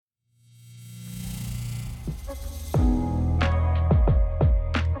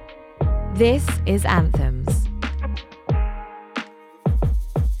This is Anthems.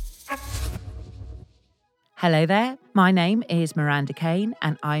 Hello there, my name is Miranda Kane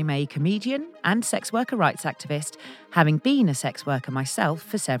and I'm a comedian and sex worker rights activist, having been a sex worker myself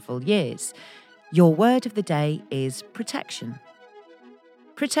for several years. Your word of the day is protection.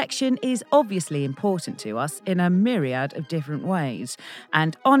 Protection is obviously important to us in a myriad of different ways,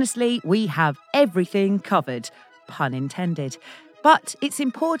 and honestly, we have everything covered, pun intended. But it's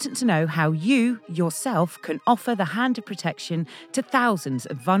important to know how you, yourself, can offer the hand of protection to thousands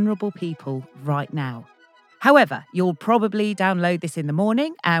of vulnerable people right now. However, you'll probably download this in the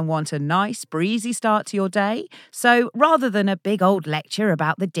morning and want a nice, breezy start to your day. So rather than a big old lecture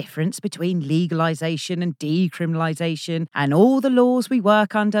about the difference between legalisation and decriminalisation and all the laws we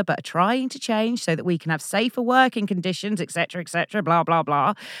work under but are trying to change so that we can have safer working conditions, etc., blah, blah,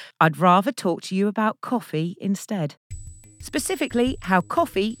 blah, I'd rather talk to you about coffee instead. Specifically, how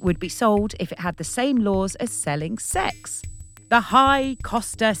coffee would be sold if it had the same laws as selling sex. The high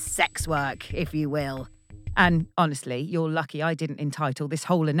costa sex work, if you will. And honestly, you're lucky I didn't entitle this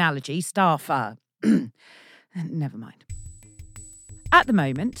whole analogy Star Fur. Never mind. At the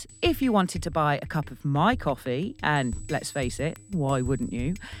moment, if you wanted to buy a cup of my coffee, and let's face it, why wouldn't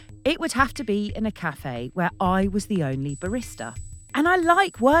you? It would have to be in a cafe where I was the only barista. And I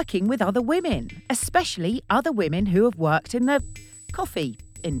like working with other women, especially other women who have worked in the coffee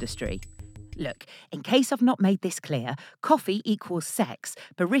industry. Look, in case I've not made this clear, coffee equals sex.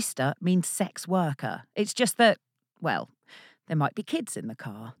 Barista means sex worker. It's just that, well, there might be kids in the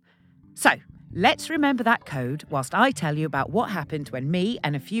car. So, let's remember that code whilst I tell you about what happened when me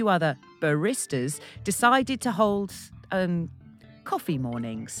and a few other baristas decided to hold, coffee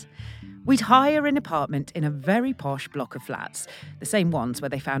mornings. We'd hire an apartment in a very posh block of flats, the same ones where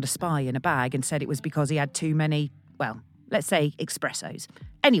they found a spy in a bag and said it was because he had too many, well, let's say espressos.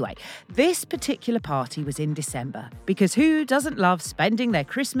 Anyway, this particular party was in December because who doesn't love spending their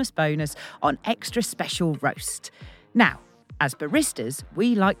Christmas bonus on extra special roast? Now, as baristas,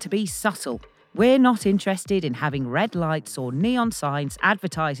 we like to be subtle. We're not interested in having red lights or neon signs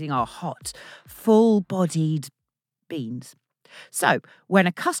advertising our hot, full-bodied beans. So, when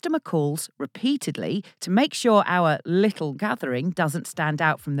a customer calls repeatedly to make sure our little gathering doesn't stand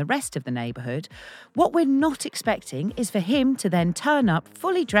out from the rest of the neighbourhood, what we're not expecting is for him to then turn up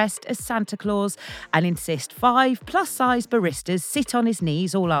fully dressed as Santa Claus and insist 5 plus-size baristas sit on his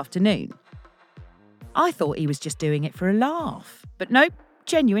knees all afternoon. I thought he was just doing it for a laugh, but nope.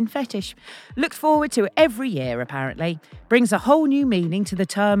 Genuine fetish. Looked forward to it every year, apparently. Brings a whole new meaning to the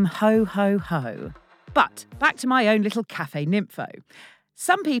term ho, ho, ho. But back to my own little cafe nympho.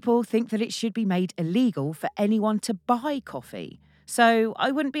 Some people think that it should be made illegal for anyone to buy coffee. So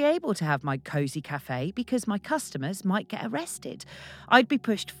I wouldn't be able to have my cosy cafe because my customers might get arrested. I'd be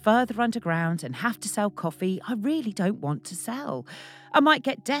pushed further underground and have to sell coffee I really don't want to sell. I might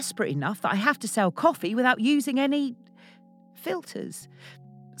get desperate enough that I have to sell coffee without using any filters.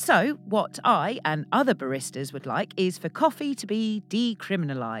 So, what I and other baristas would like is for coffee to be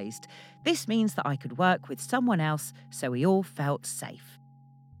decriminalised. This means that I could work with someone else so we all felt safe.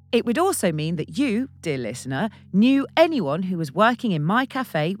 It would also mean that you, dear listener, knew anyone who was working in my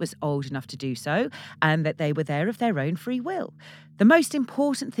cafe was old enough to do so and that they were there of their own free will. The most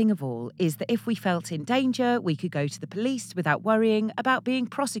important thing of all is that if we felt in danger, we could go to the police without worrying about being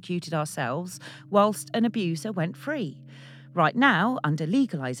prosecuted ourselves whilst an abuser went free. Right now, under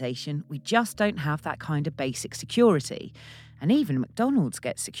legalisation, we just don't have that kind of basic security. And even McDonald's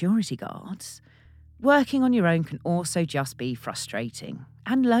gets security guards. Working on your own can also just be frustrating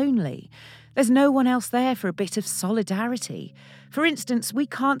and lonely. There's no one else there for a bit of solidarity. For instance, we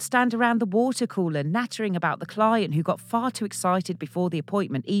can't stand around the water cooler nattering about the client who got far too excited before the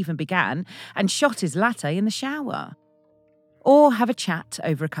appointment even began and shot his latte in the shower. Or have a chat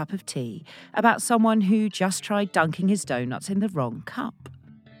over a cup of tea about someone who just tried dunking his donuts in the wrong cup.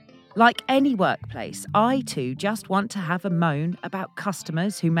 Like any workplace, I too just want to have a moan about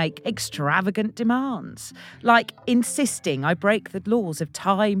customers who make extravagant demands, like insisting I break the laws of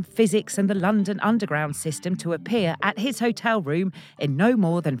time, physics and the London Underground system to appear at his hotel room in no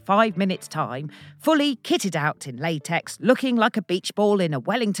more than 5 minutes' time, fully kitted out in latex, looking like a beach ball in a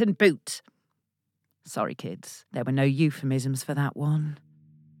Wellington boot. Sorry, kids, there were no euphemisms for that one.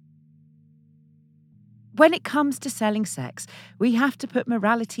 when it comes to selling sex, we have to put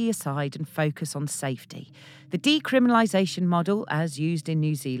morality aside and focus on safety. The decriminalisation model, as used in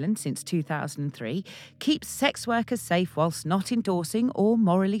New Zealand since 2003, keeps sex workers safe whilst not endorsing or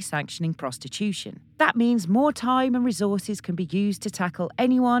morally sanctioning prostitution. That means more time and resources can be used to tackle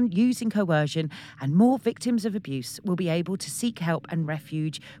anyone using coercion, and more victims of abuse will be able to seek help and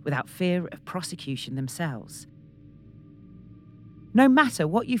refuge without fear of prosecution themselves. No matter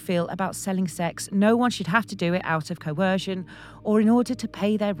what you feel about selling sex, no one should have to do it out of coercion or in order to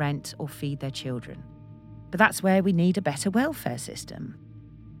pay their rent or feed their children. But that's where we need a better welfare system.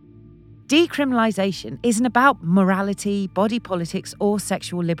 Decriminalisation isn't about morality, body politics, or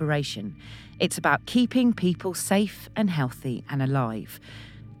sexual liberation. It's about keeping people safe and healthy and alive.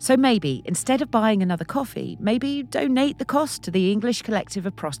 So maybe, instead of buying another coffee, maybe donate the cost to the English Collective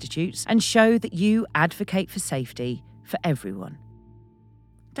of Prostitutes and show that you advocate for safety for everyone.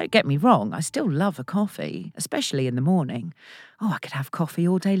 Don't get me wrong, I still love a coffee, especially in the morning. I could have coffee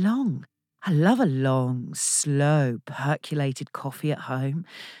all day long. I love a long, slow, percolated coffee at home.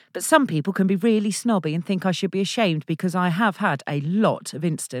 But some people can be really snobby and think I should be ashamed because I have had a lot of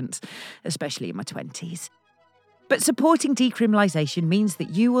instants, especially in my 20s. But supporting decriminalisation means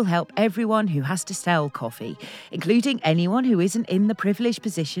that you will help everyone who has to sell coffee, including anyone who isn't in the privileged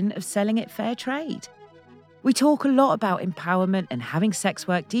position of selling it fair trade. We talk a lot about empowerment, and having sex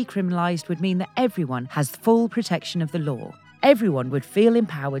work decriminalised would mean that everyone has full protection of the law. Everyone would feel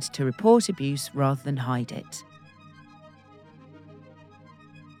empowered to report abuse rather than hide it.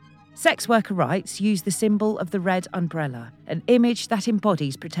 Sex worker rights use the symbol of the red umbrella, an image that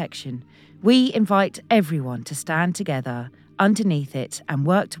embodies protection. We invite everyone to stand together underneath it and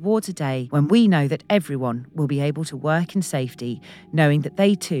work towards a day when we know that everyone will be able to work in safety, knowing that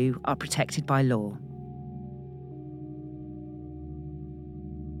they too are protected by law.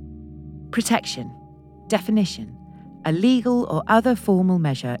 Protection. Definition. A legal or other formal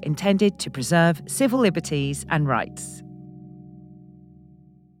measure intended to preserve civil liberties and rights.